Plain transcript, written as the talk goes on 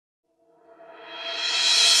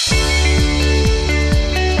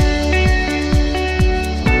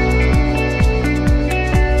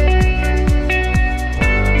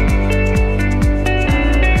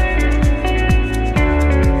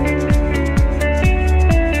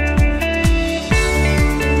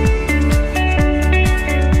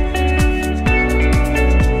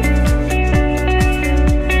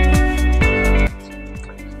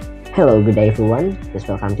Hello, good day everyone. Just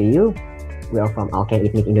welcome to you. We are from All Can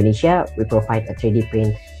Eat Meat Indonesia. We provide a 3D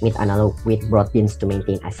print meat analog with broad beans to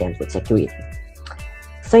maintain Asean food security.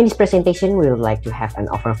 So in this presentation, we would like to have an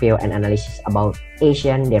overview and analysis about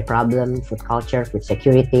Asian, their problem, food culture, food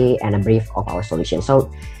security, and a brief of our solution. So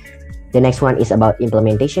the next one is about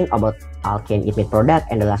implementation about All Can Eat Meat product,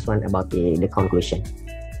 and the last one about the conclusion.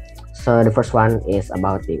 So the first one is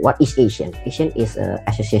about what is Asian. Asian is an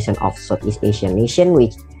association of Southeast Asian nations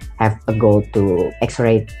which have a goal to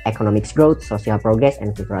accelerate economic growth, social progress,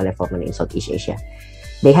 and cultural development in Southeast Asia.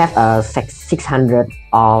 They have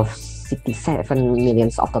 667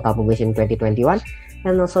 million of total population in 2021,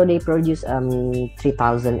 and also they produce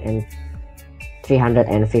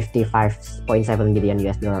 3,355.7 billion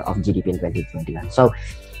US dollar of GDP in 2021. So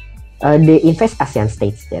the Invest ASEAN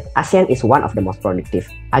states that ASEAN is one of the most productive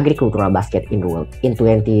agricultural basket in the world. In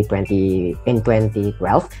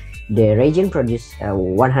 2012, the region produced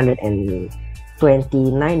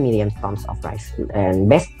 129 million tons of rice. And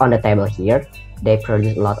based on the table here, they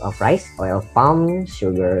produce a lot of rice, oil, palm,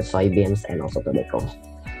 sugar, soybeans, and also tobacco.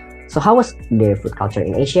 So how was the food culture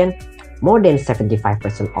in Asia? More than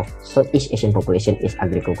 75% of Southeast Asian population is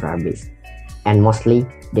agricultural based, and mostly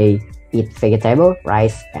they eat vegetable,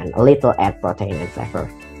 rice, and a little add protein and flavor.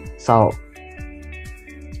 So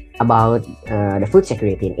about the food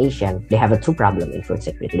security in Asia, they have two problems in food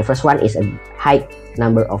security. The first one is a high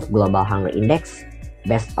number of global hunger index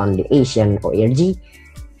based on the Asian ORG,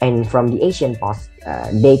 and from the Asian Post,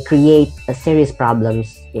 they create a serious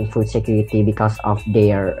problems in food security because of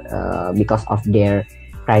their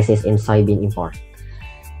crisis in soybean import.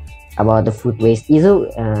 About the food waste issue,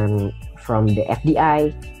 from the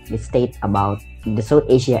FDI, the state about the South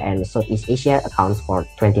Asia and Southeast Asia accounts for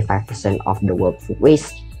 25% of the world food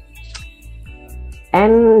waste.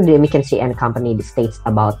 And the McKinsey & Company states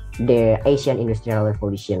about the Asian Industrial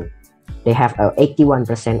Revolution. They have a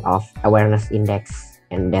 81% of awareness index,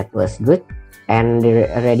 and that was good. And the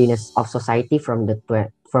readiness of society from the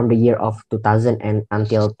year of 2000 and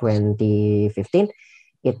until 2015,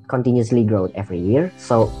 it continuously grows every year.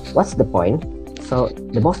 So what's the point? So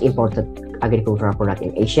the most important agricultural product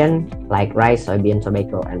in Asia, like rice, soybean,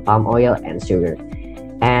 tobacco, and palm oil, and sugar.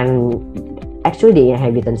 And actually, the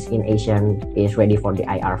inhabitants in Asia is ready for the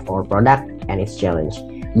IR4 product and its challenge,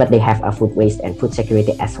 but they have a food waste and food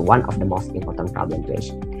security as one of the most important problems to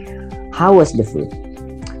Asia. How was the food?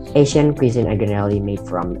 Asian cuisine are generally made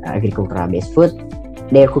from agricultural-based food.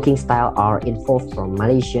 Their cooking style are evolved from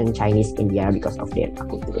Malaysian, Chinese, India because of their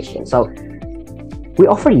cultivation. So we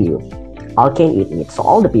offer you All Can Eat Meat, so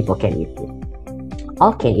all the people can eat meat.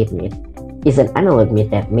 All Can Eat Meat is an analog meat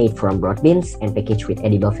that made from broad beans and packaged with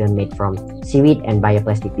edible film made from seaweed and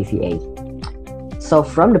bioplastic PVA. So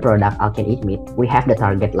from the product All Can Eat Meat, we have the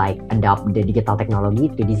target like adopt the digital technology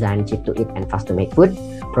to design cheap to eat and fast to make food,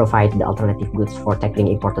 provide the alternative goods for tackling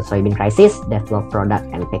imported soybean crisis, develop product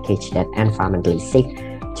and package that environmentally safe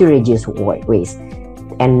to reduce waste,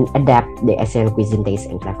 and adapt the Asian cuisine taste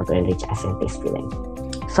and flavor to enrich Asian taste feeling.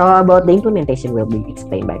 So about the implementation will be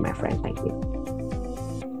explained by my friend. Thank you.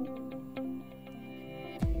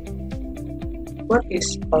 What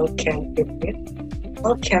is All Can Eat Meat?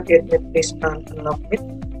 All Can Eat Meat is an analog meat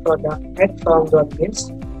product made from broad beans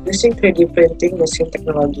using 3D printing machine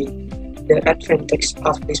technology. The advantages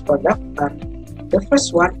of this product are: the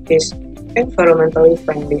first one is environmentally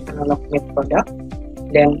friendly analog meat product.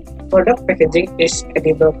 Then product packaging is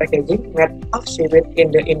edible packaging made of seaweed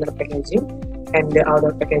in the inner packaging, and the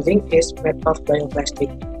outer packaging is made of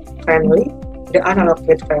bioplastic. Finally, the analog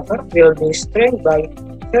meat flavor will be strengthened by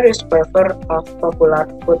various flavor of popular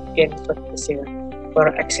food in Southeast Asia. For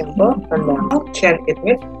example, rendang. All Can Eat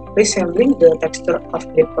Meat resembling the texture of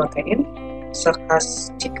meat protein, such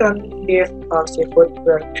as chicken, beef, or seafood,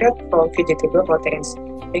 were created from vegetable proteins,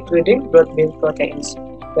 including broad bean proteins.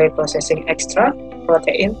 By processing extra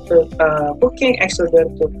protein to cooking extruder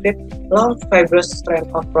to create long fibrous strand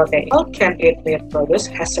of protein. All Can Eat Meat product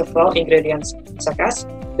has several ingredients, such as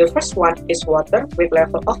the first one is water with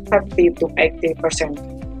level of 50 to 80%,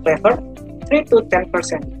 flavor 3 to 10%,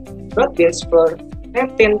 broad beans flour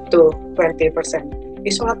 19 to 20%,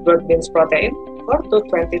 isolate broad beans protein 4 to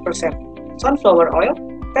 20%, sunflower oil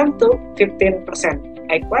 10 to 15%,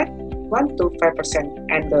 egg white 1 to 5%,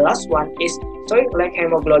 and the last one is soy-like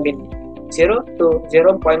hemoglobin 0 to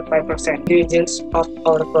 0.5%. Ingredients of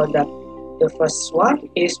our product. The first one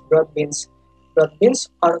is broad beans. Broad beans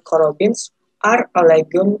or coral beans are a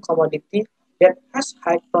legume commodity that has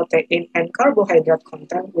high protein and carbohydrate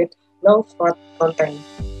content with low fat content.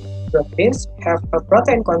 Broad beans have a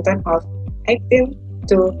protein content of 18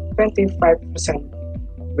 to 25%.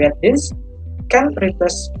 Red beans can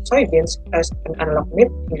replace soybeans as an analog meat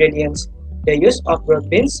ingredient. The use of broad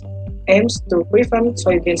beans aims to prevent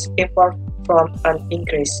soybeans import from an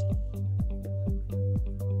increase.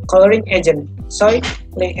 Coloring agent, soy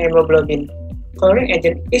hemoglobin. Coloring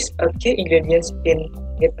agent is a key ingredient in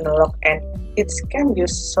meat analog and it can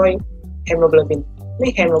use soy hemoglobin.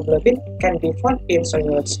 Hemoglobin can be found in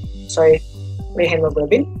soybeans. Soy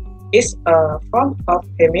hemoglobin is a form of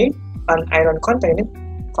heme, an iron-containing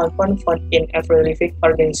compound found in every living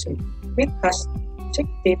organism. Meat has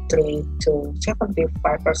 63 to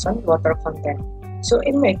 75% water content. So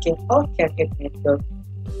in making all canned meat dough,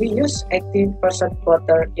 we use 80%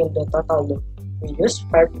 water in the total dough. We use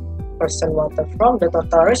 5% water from the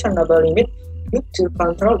total reasonable limit due to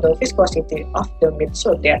control the viscosity of the meat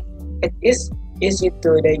so that it is easy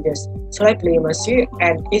to digest, slightly mushy,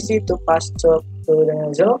 and easy to pass through the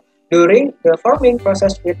nozzle during the forming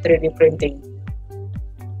process with 3D printing.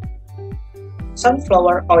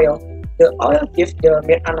 Sunflower oil. The oil gives the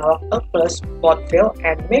meat analog a plus mouthfeel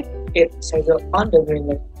and make it sizzle on the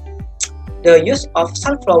grinder. The use of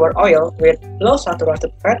sunflower oil with low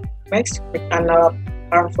saturated fat makes meat analog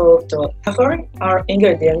harmful to flavoring are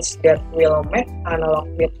ingredients that will make analog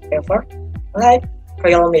meat flavor, like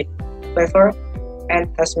real meat, flavor,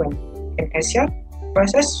 enhancement. In Asia,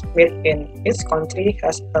 processed meat in each country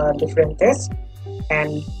has a different taste,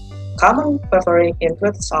 and common flavoring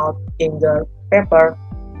includes salt, ginger, pepper,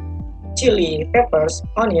 chili, peppers,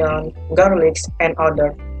 onion, garlics, and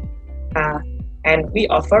other. And we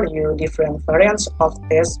offer you different variants of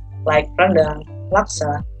taste like rendang,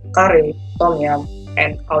 laksa, curry, tom yum,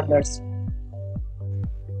 and others.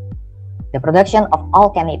 The production of all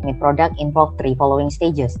canned meat product involve three following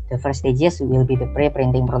stages. The first stages will be the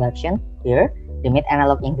pre-printing production. Here, the meat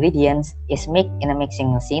analog ingredients is mixed in a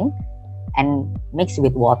mixing machine and mixed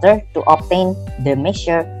with water to obtain the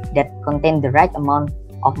mixture that contains the right amount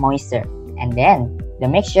of moisture. And then, the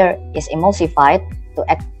mixture is emulsified to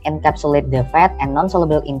encapsulate the fat and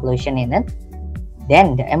non-soluble inclusion in it.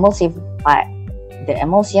 Then, the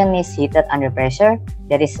emulsion is heated under pressure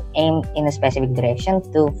that is aimed in a specific direction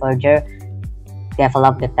to further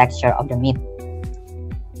develop the texture of the meat.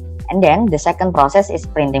 And then the second process is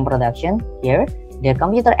printing production. Here, the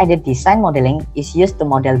computer-aided design modeling is used to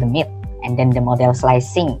model the meat, and then the model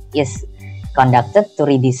slicing is conducted to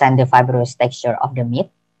redesign the fibrous texture of the meat.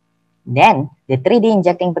 Then, the 3D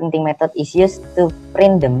injecting printing method is used to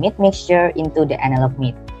print the meat mixture into the analog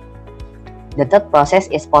meat. The third process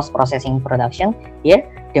is post-processing production. Here,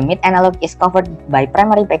 the meat analog is covered by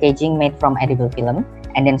primary packaging made from edible film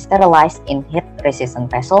and then sterilized in heat-resistant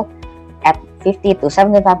vessel at 50 to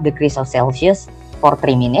 75 degrees Celsius for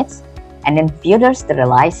 3 minutes, and then further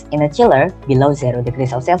sterilized in a chiller below 0 degrees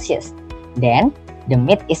Celsius. Then, the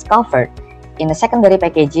meat is covered in a secondary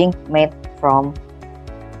packaging made from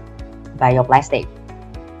bioplastic.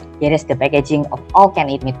 Here is the packaging of all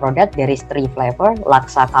canned meat product. There is 3 flavors,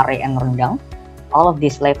 laksa, curry, and rendang. All of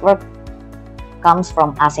these flavors comes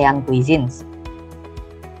from Asean cuisines.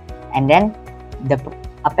 And then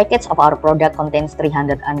a package of our product contains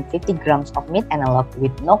 350 grams of meat analog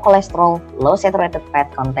with no cholesterol, low saturated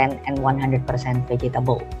fat content, and 100%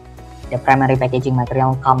 vegetable. The primary packaging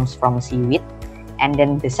material comes from seaweed, and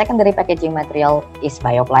then the secondary packaging material is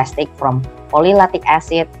bioplastic from polylactic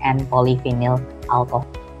acid and polyphenol alcohol.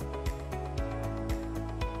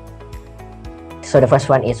 So the first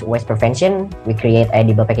one is waste prevention. We create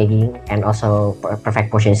edible packaging and also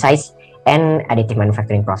perfect portion size and additive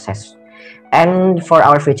manufacturing process. And for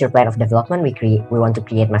our future plan of development, we want to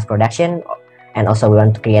create mass production, and also we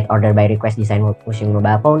want to create order by request design using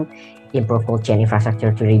mobile phone, improve cold chain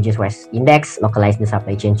infrastructure to reduce waste index, localize the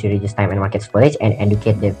supply chain to reduce time and market spoilage, and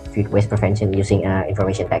educate the food waste prevention using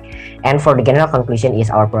information tech. And for the general conclusion is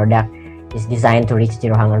our product is designed to reach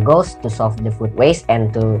zero hunger goals, to solve the food waste,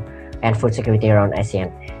 and food security around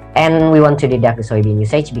ASEAN. And we want to deduct the soybean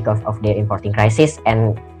usage because of the importing crisis,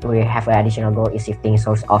 and we have an additional goal is shifting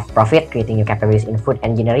source of profit, creating new capabilities in food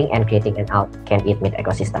engineering, and creating an can-eat meat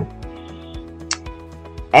ecosystem.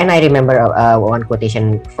 And I remember one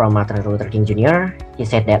quotation from Martin Luther King Jr. He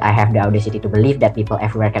said that I have the audacity to believe that people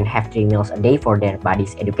everywhere can have 3 meals a day for their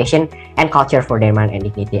body's education, and culture for their mind and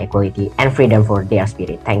dignity, equality, and freedom for their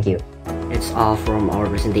spirit. Thank you. That's all from our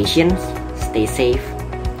presentation. Stay safe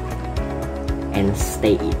and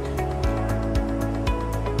stay eat.